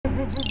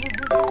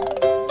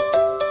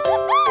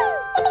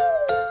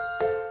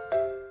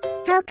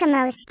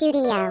Cocomo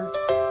Studio.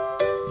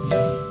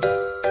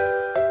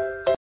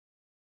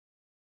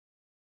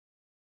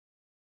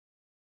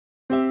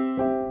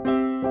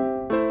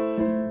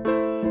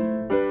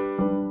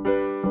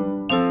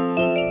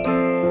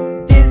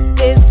 This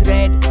is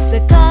red,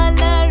 the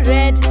color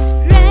red,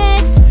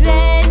 red,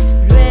 red,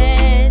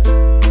 red.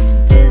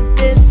 This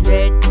is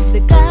red,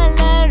 the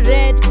color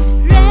red,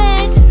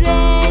 red,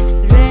 red,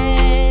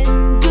 red.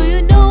 Do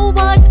you know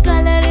what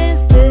color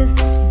is this?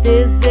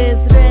 This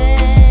is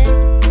red.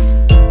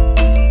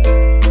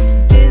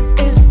 This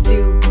is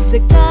blue, the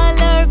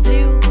color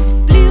blue,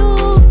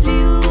 blue,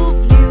 blue,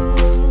 blue.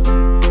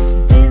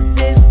 This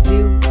is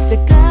blue, the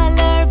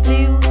color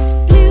blue,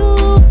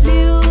 blue,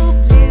 blue,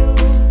 blue.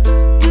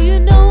 Do you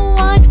know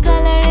what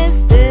color is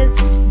this?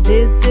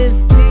 This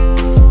is blue.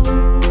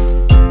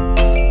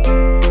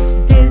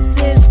 This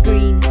is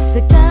green,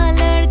 the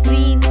color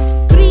green,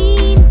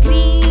 green,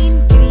 green,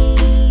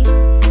 green.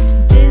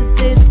 This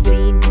is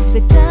green,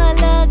 the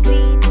color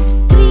green,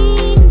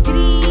 green,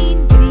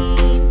 green,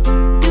 green.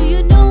 Do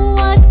you know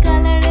what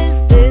color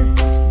is this?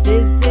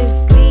 This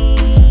is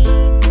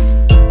green.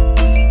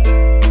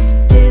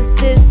 This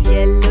is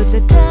yellow,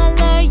 the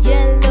color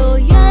yellow,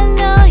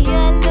 yellow,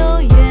 yellow,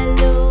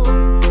 yellow.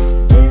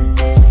 This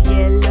is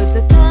yellow,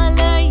 the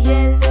color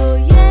yellow,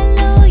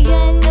 yellow,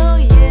 yellow,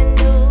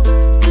 yellow.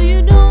 Do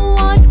you know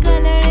what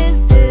color is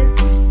this?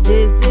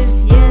 This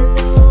is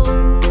yellow.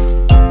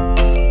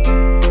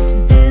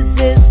 This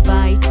is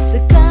white, the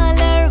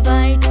color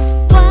white,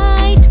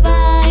 white,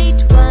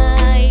 white,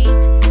 white.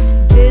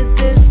 This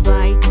is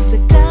white, the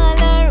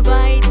color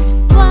white,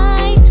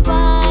 white,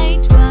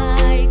 white,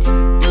 white.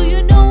 Do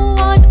you know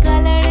what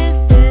color is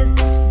this?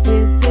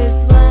 This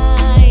is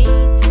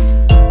white.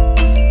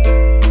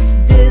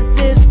 This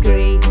is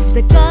gray,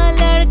 the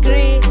color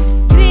gray,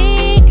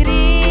 gray,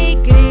 gray,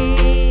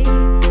 gray.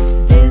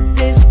 This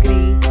is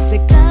gray, the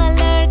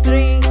color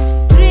gray,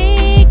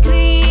 gray,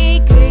 gray,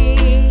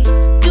 gray.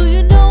 Do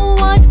you know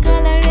what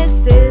color is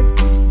this?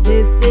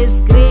 This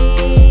is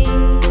gray.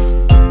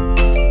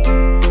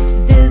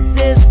 This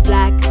is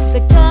black,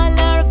 the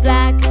color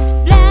black,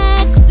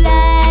 black,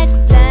 black,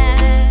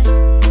 black.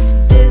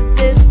 This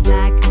is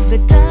black, the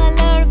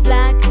color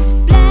black,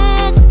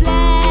 black,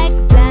 black,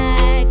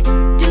 black.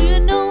 Do you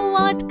know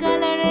what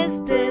color is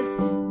this?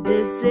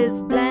 This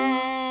is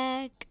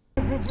black.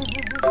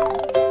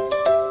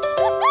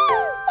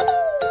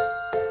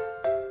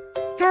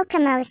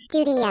 Cocomo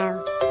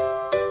Studio.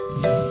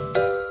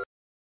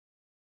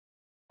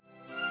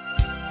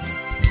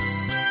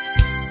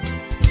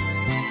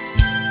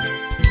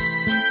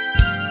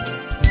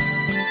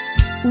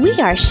 We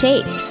are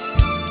shapes.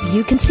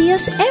 You can see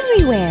us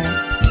everywhere.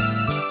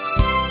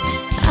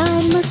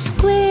 I'm a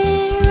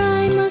square,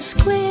 I'm a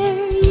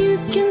square. You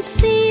can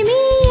see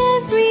me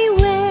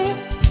everywhere.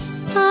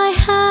 I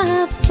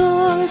have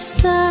 4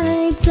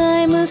 sides.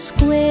 I'm a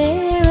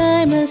square,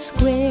 I'm a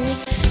square.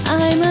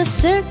 I'm a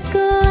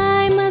circle,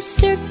 I'm a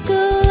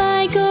circle.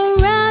 I go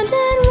round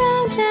and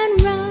round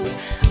and round.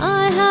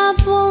 I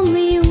have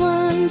only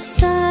 1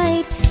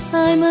 side.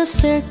 I'm a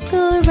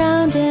circle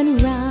round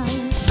and round.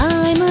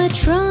 I'm a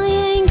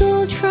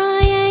triangle,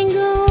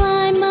 triangle.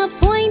 I'm a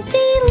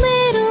pointy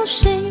little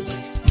shape.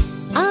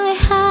 I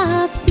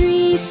have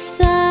 3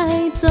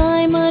 sides.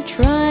 I'm a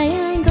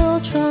triangle,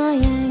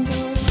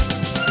 triangle.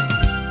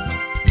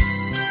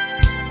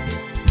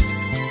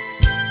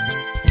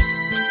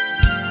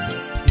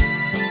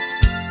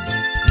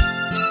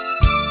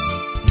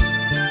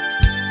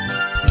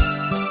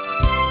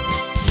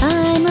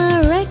 I'm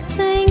a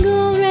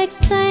rectangle,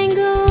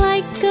 rectangle.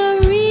 Like a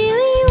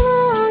really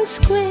long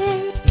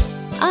square.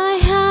 I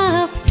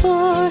have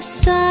 4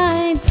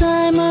 sides.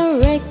 I'm a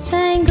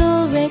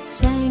rectangle,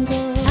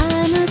 rectangle.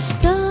 I'm a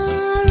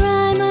star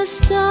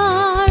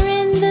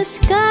in the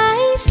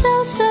sky,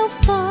 so, so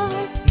far.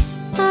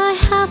 I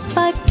have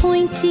 5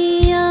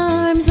 pointy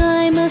arms.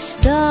 I'm a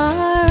star,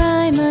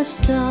 I'm a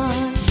star.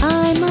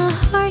 I'm a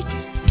heart,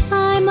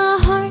 I'm a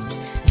heart.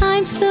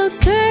 I'm so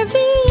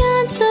curvy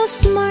and so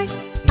smart.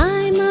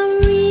 I'm a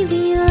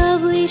really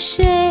lovely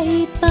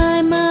shape.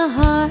 I'm a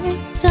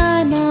heart,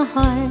 I'm a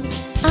heart.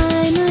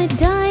 I'm a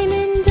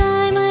diamond,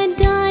 I'm a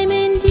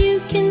diamond. You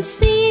can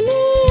see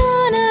me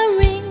on a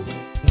ring.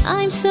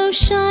 I'm so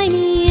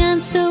shiny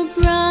and so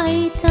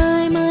bright.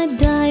 I'm a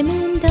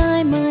diamond,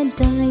 I'm a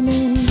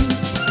diamond.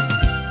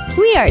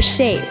 We are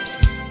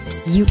shapes.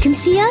 You can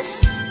see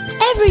us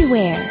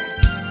everywhere.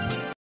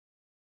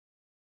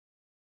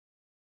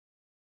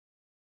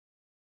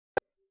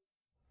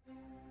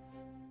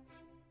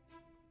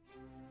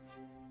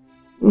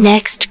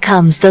 Next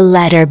comes the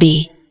letter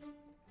B.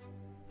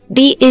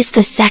 B is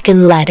the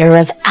second letter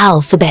of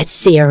alphabet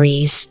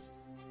series.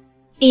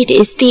 It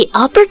is the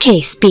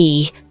uppercase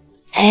B,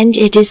 and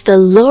it is the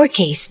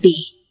lowercase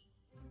b.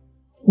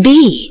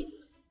 B.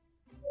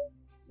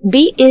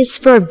 B is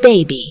for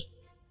baby.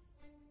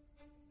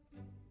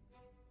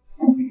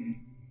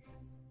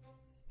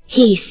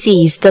 He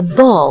sees the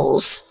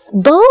bowls.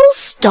 Bowl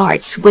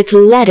starts with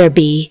letter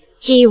B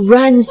He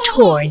runs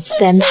towards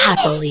them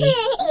happily.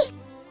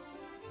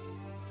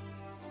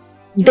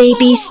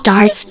 Baby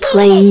starts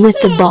playing with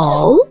the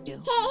ball.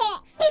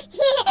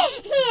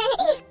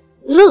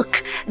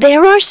 Look,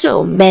 there are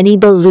so many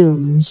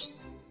balloons.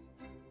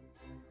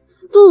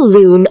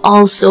 Balloon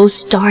also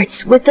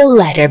starts with the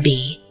letter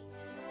B.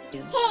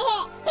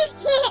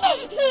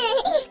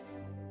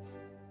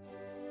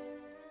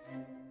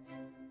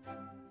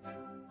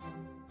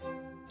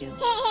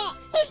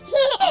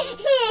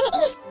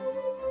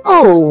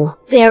 Oh,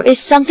 there is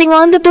something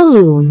on the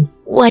balloon.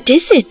 What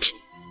is it?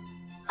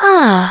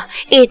 Ah,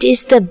 it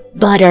is the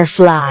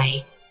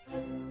butterfly.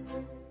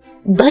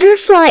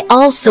 Butterfly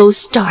also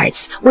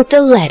starts with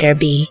the letter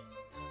B.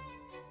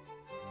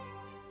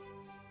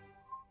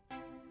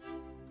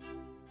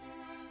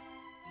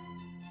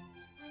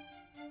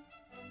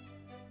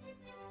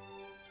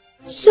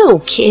 So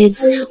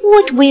kids,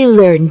 what we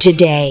learned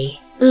today?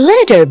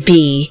 Letter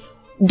B.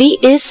 B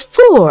is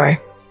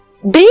for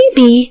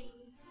baby,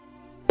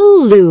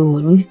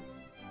 balloon,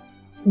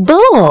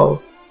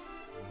 ball,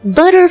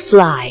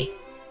 butterfly.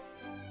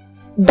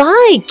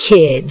 Bye,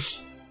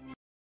 kids.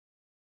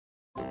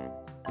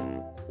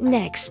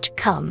 Next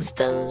comes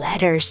the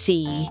letter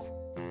C.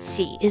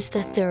 C is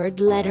the third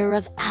letter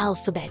of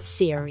alphabet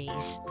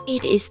series.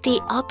 It is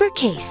the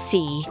uppercase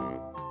C,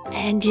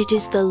 and it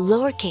is the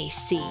lowercase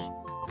c.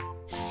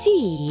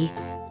 C.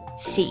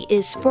 C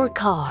is for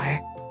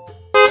car.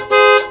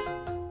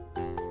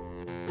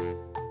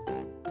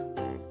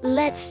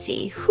 Let's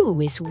see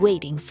who is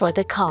waiting for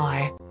the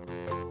car.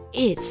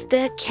 It's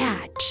the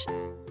cat.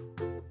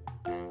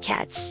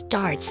 Cat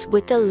starts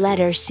with the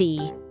letter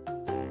C.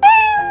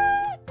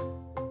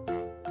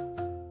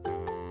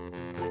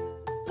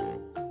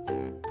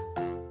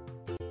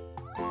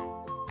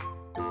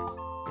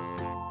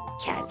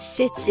 Cat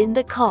sits in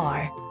the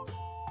car.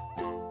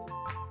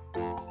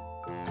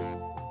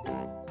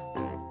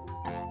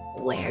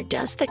 Where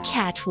does the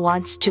cat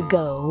wants to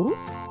go?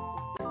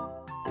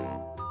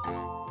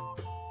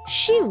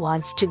 She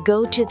wants to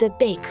go to the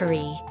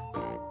bakery.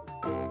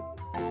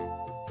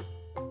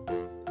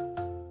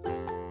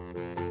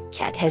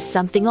 Cat has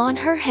something on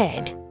her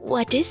head.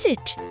 What is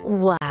it?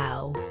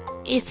 Wow,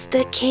 it's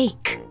the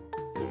cake.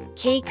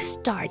 Cake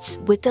starts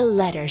with the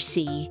letter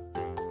C.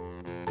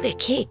 The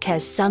cake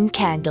has some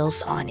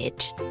candles on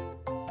it.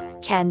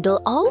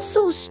 Candle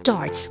also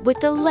starts with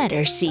the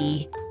letter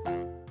C.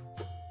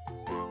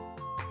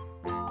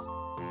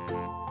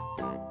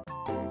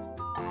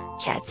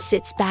 Cat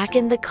sits back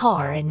in the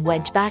car and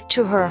went back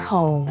to her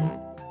home.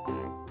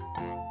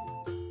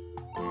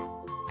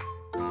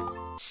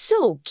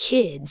 So,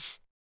 kids,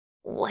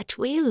 what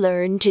we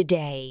learned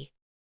today?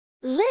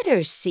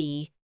 Letter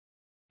C.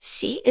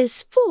 C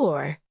is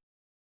for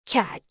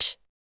cat,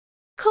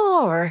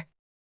 car,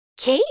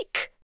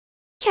 cake,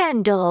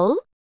 candle.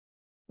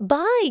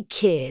 Bye,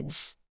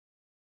 kids.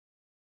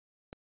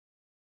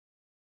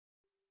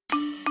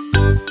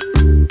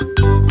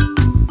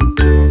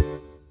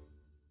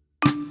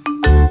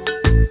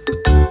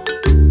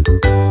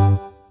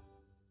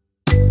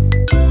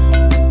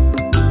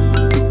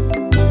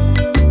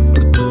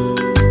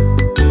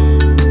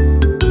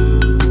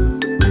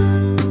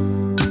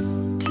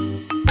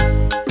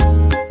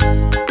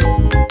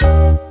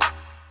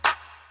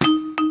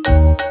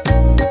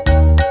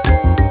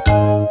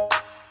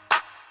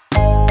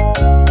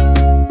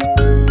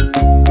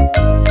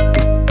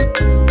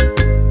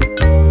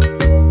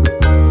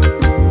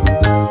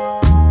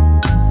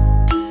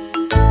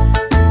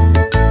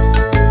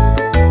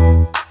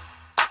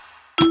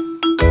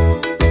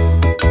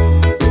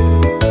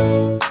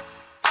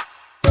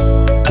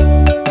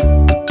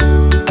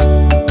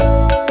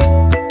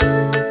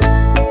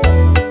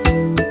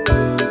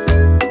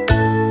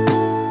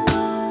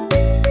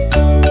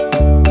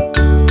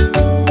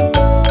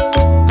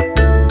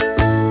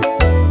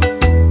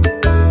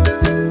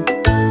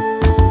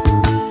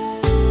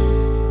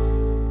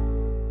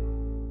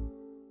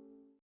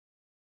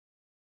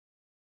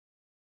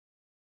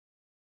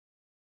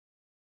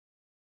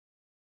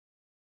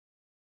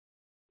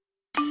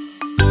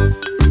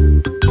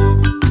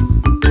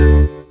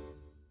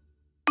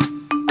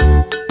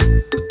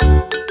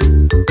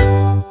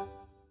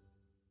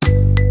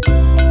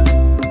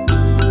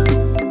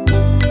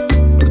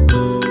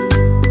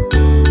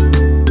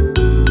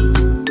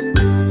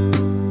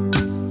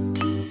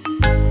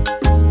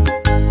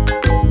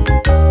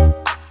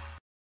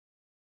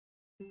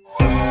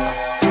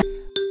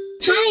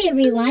 Hi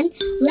everyone,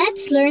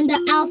 let's learn the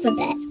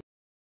alphabet.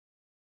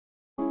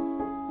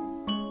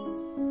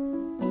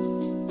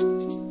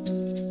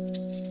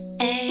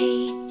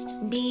 A,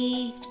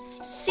 B,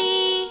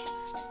 C,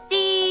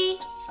 D,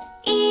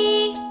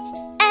 E,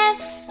 F,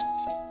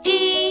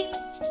 G,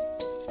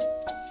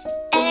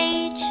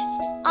 H,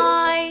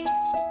 I,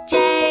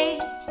 J,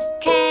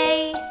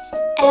 K,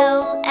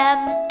 L, M,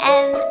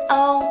 N,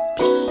 O,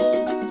 P,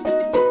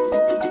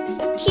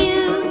 Q,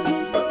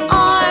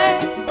 R,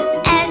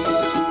 S,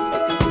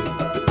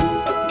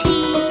 T,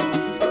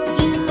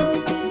 U,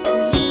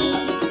 V,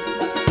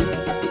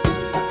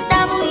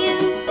 W,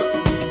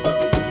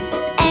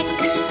 X,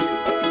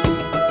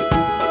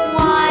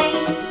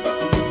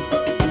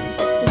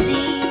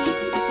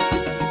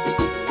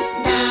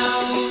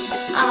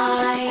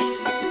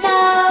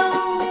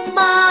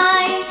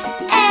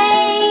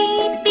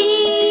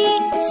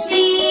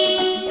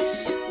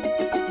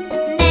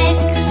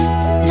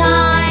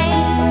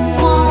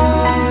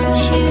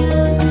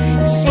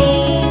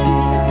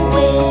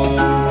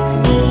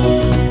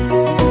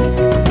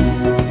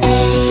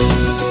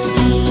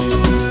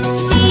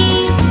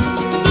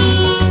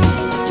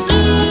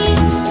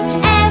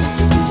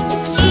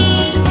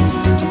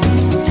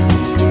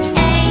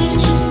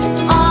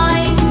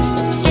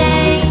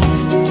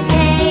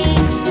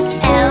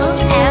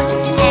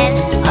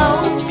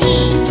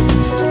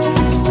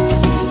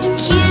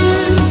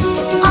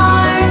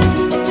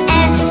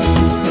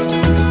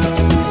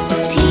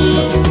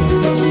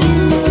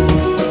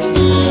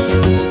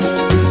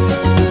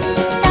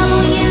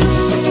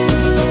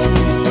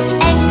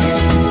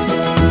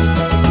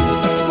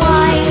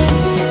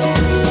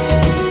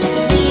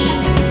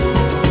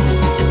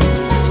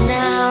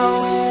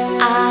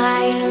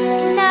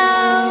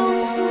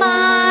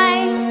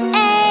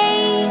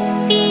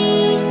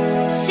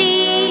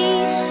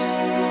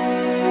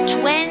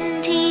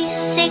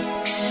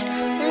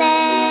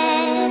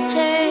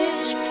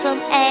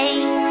 A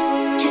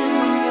to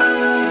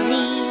Z.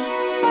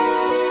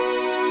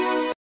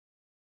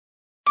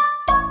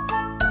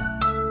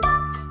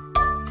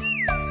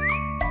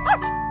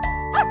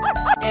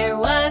 There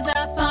was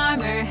a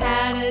farmer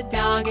had a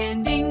dog,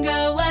 and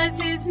Bingo was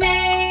his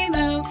name.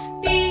 Oh,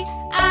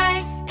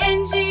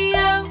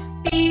 B-I-N-G-O,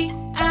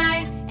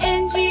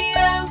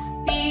 B-I-N-G-O,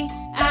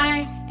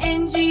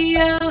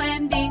 B-I-N-G-O,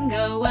 and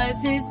Bingo was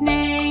his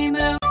name.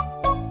 Oh,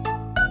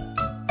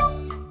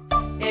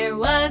 there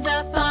was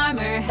a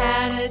farmer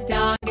had a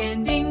dog,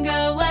 and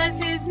Bingo was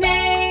his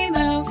name.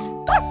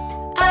 Oh,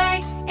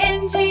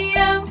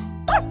 I-N-G-O,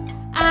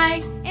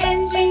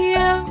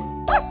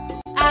 I-N-G-O,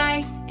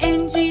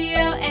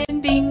 I-N-G-O,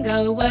 and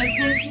Bingo was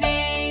his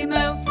name.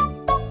 Oh,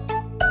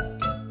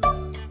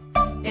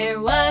 there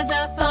was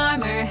a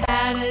farmer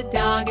had a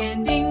dog,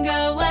 and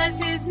Bingo was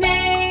his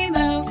name.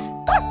 Oh,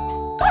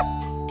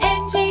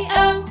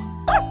 N-G-O,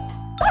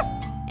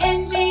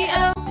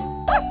 N-G-O,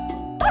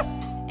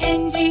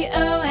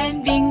 N-G-O,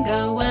 and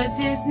Bingo was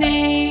his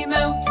name.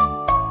 Oh,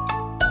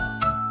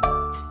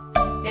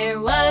 there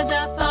was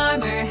a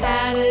farmer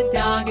had a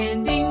dog,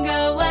 and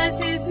Bingo was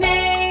his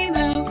name.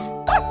 Oh,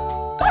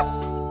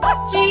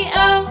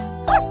 G-O,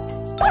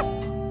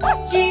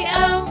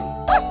 G-O,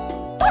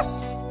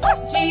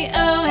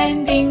 G-O,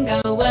 and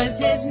Bingo was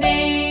his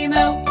name.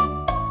 Oh,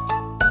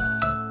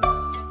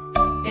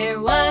 there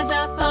was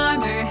a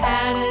farmer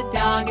had a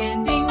dog,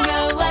 and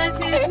Bingo was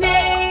his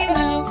name.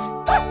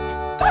 Oh,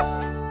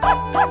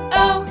 oh,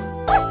 oh,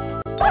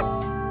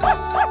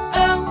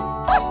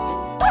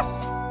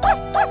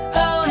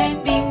 oh,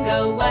 and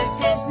Bingo was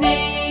his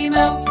name.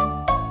 Oh,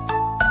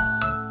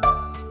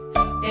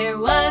 there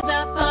was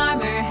a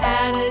farmer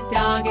had a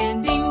dog,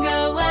 and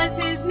Bingo was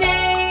his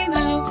name.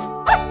 Oh,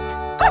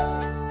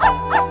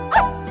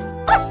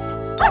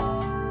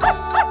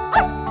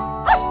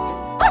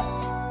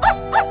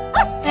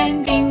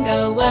 and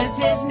Bingo was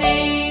his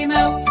name.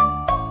 Oh,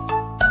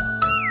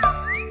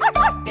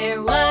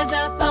 there was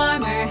a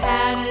farmer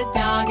had a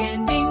dog,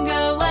 and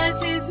Bingo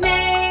was his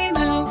name.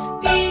 Oh,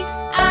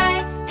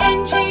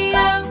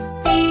 B-I-N-G-O,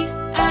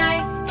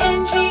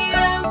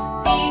 B-I-N-G-O,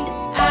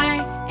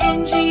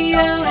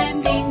 B-I-N-G-O,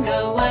 and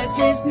Bingo was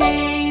his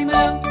name.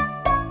 Oh,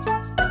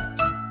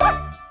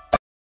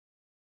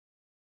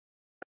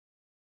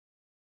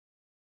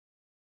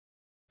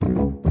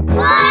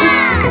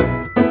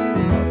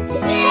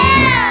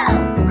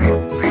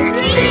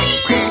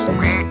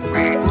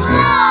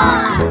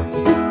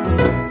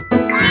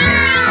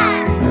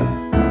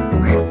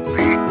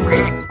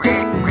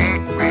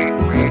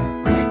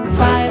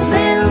 Five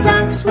little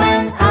ducks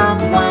went out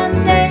one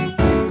day,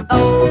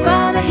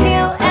 over the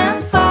hill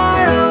and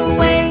far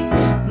away.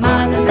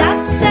 Mother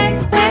duck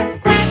said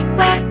quack, quack,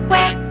 quack,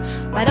 quack,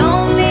 but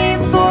only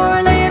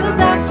four little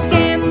ducks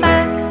came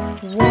back.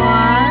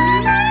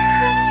 One,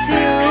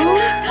 two,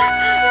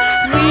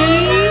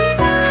 three,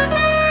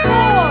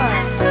 four.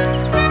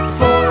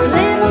 Four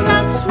little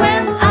ducks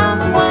went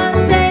out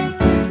one day,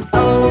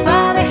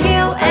 over the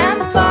hill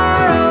and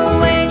far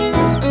away.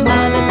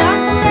 Mother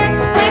duck said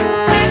quack,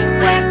 quack,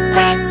 quack,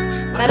 quack,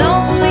 but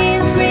only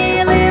three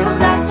little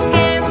ducks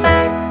came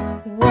back.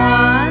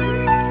 One,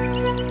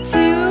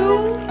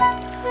 two,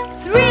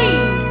 three.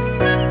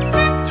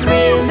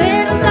 Three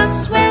little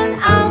ducks went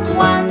out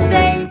one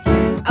day,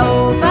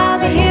 over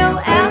the hill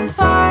and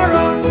far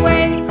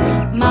away.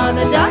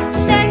 Mother duck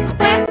said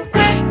quack,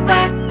 quack,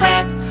 quack,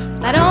 quack,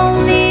 but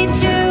only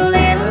two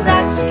little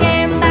ducks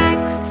came back.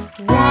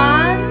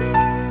 One,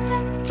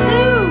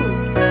 two.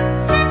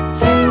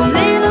 Two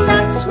little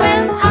ducks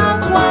went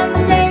out one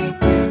day,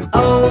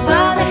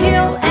 over the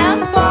hill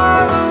and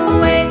far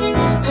away.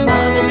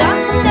 Mother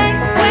duck said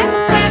quack,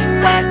 quack,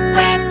 quack,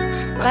 quack,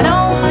 but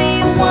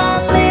only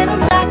one little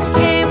duck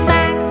came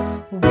back.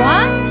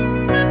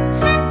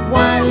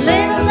 One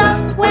little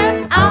duck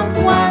went out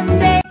one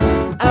day,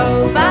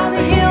 over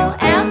the hill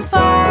and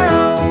far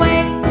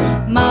away.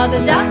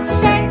 Mother duck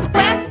said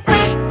quack,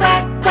 quack,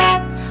 quack,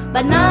 quack,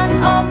 but none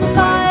of the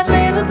five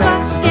little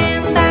ducks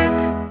came back.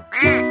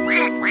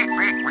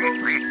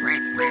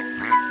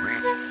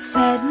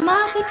 Said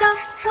Mother duck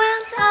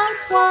went out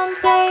one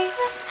day,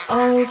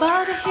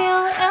 over the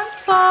hill and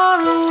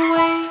far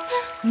away.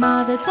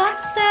 Mother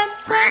duck said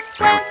quack,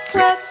 quack,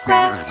 quack,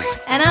 quack,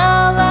 and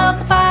all of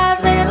the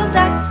five little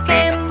ducks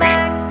came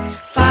back.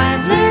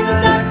 Five little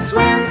ducks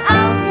went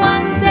out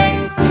one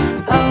day,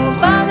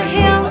 over the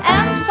hill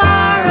and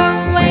far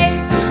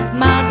away.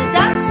 Mother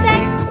duck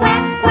said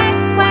quack, quack,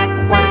 quack,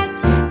 quack,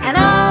 and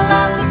all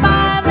of the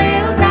five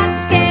little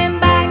ducks came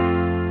back.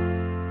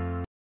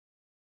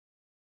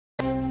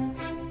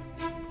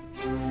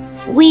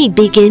 We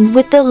begin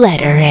with the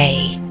letter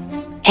A.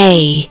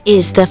 A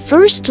is the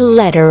first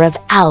letter of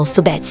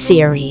alphabet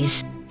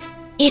series.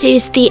 It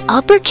is the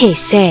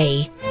uppercase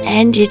A,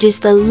 and it is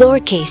the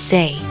lowercase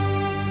a.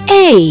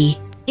 A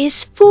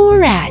is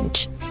for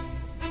ant.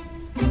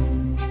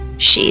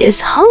 She is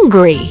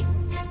hungry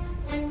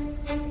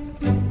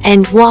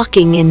and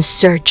walking in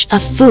search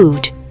of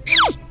food.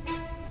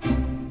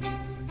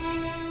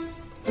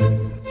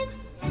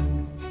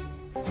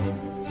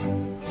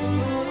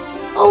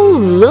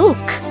 look!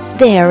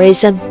 There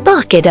is a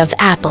bucket of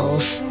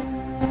apples.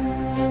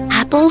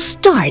 Apple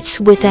starts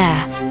with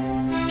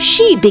a.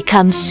 She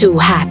becomes so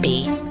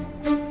happy.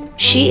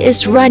 She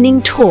is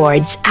running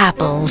towards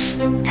apples.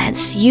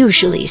 Ants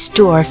usually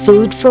store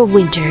food for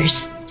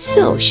winters,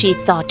 so she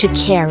thought to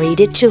carry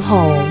it to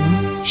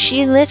home.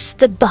 She lifts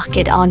the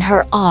bucket on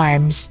her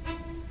arms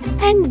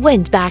and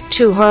went back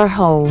to her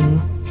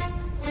home.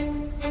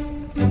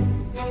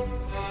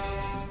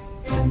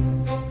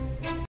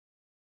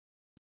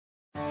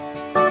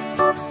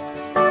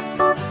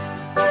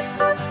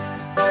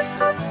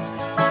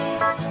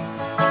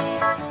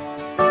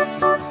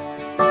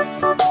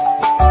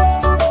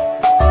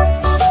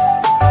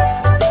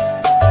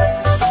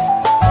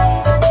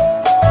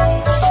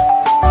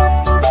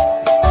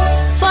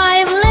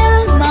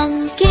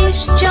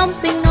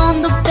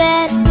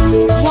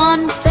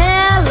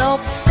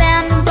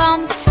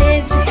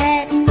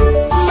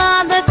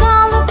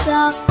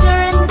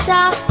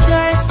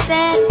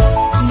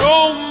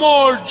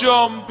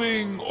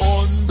 Jumping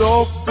on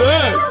the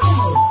bed.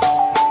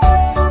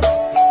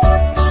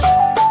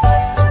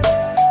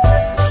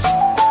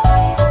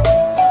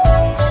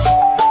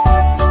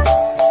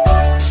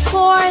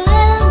 Four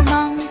little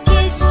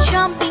monkeys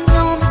jumping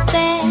on the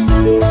bed.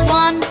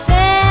 One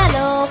fell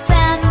off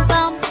and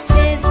bumped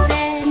his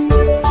head.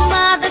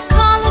 Mother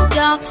called the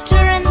doctor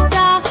and the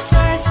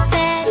doctor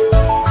said,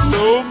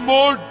 no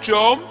more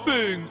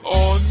jumping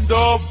on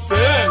the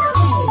bed.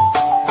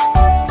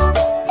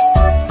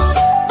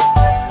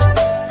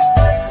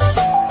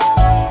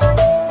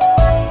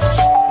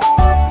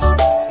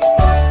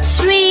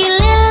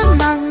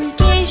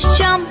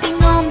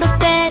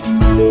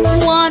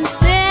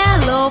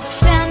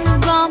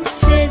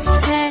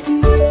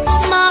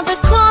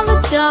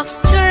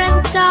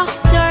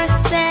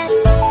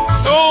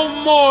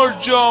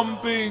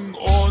 Jumping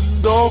on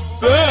the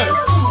bed.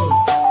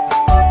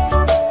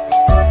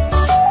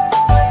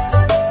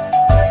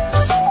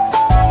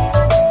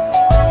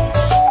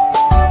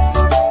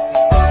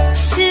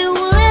 Two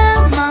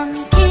little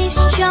monkeys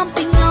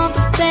jumping on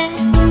the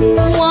bed.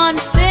 One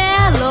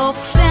fell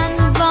off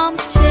and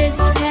bumped his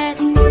head.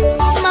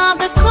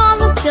 Mother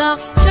called the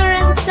doctor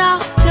and the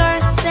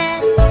doctor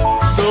said,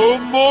 no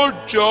more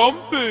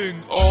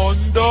jumping on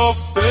the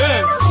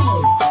bed.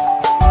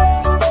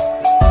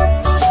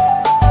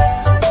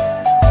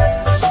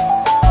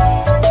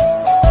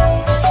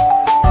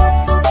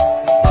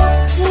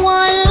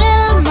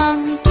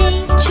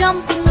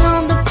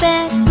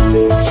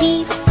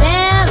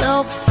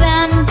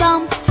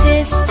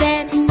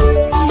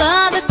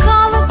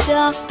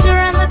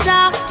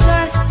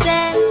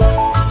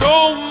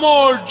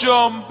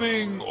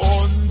 Jumping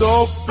on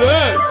the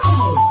bed.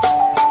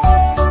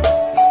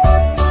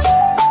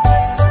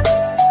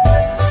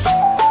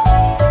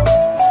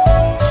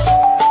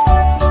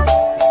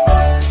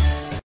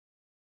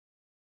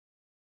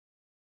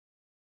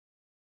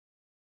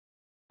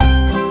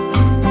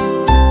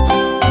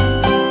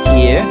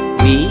 Here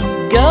we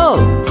go.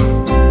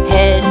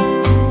 Head,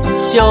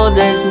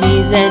 shoulders,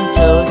 knees and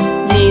toes,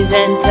 knees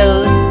and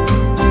toes.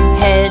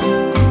 Head,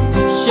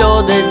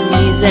 shoulders,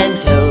 knees and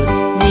toes,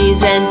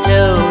 knees and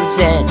toes,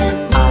 and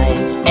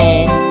eyes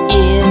and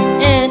ears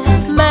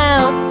and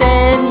mouth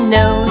and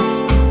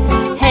nose.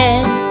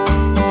 Head,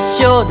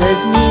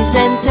 shoulders, knees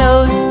and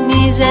toes,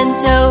 knees and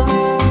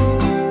toes.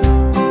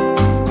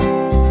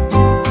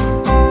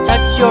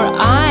 Touch your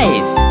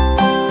eyes,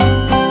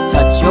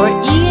 touch your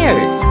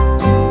ears,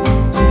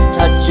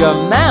 touch your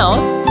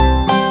mouth,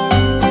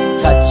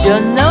 touch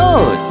your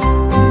nose,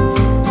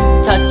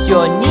 touch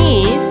your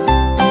knees,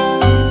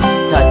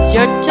 touch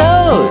your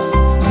toes.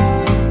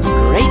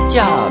 Great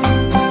job!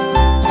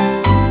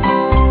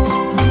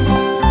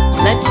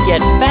 Let's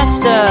get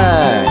faster!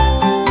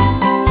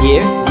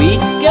 Here we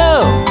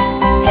go!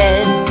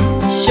 Head,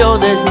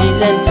 shoulders,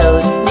 knees and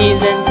toes,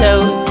 knees and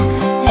toes.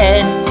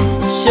 Head,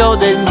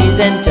 shoulders, knees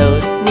and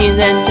toes, knees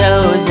and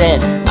toes.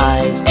 And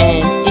eyes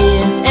and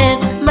ears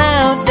and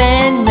mouth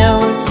and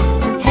nose.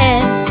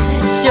 Head,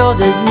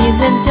 shoulders, knees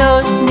and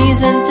toes,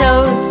 knees and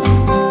toes.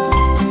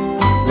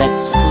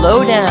 Let's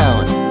slow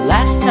down.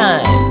 Last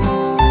time.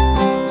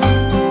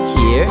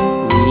 Here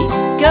we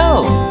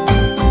go.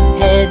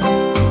 Head,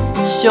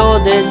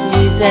 shoulders,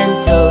 knees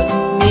and toes,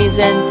 knees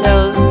and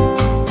toes.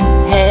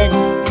 Head,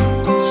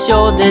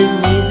 shoulders,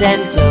 knees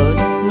and toes,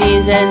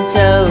 knees and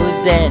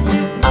toes. And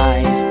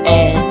eyes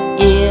and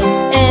ears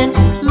and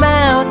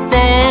mouth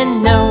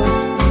and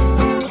nose.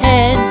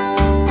 Head,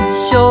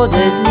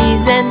 shoulders,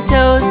 knees and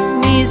toes,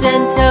 knees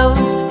and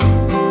toes.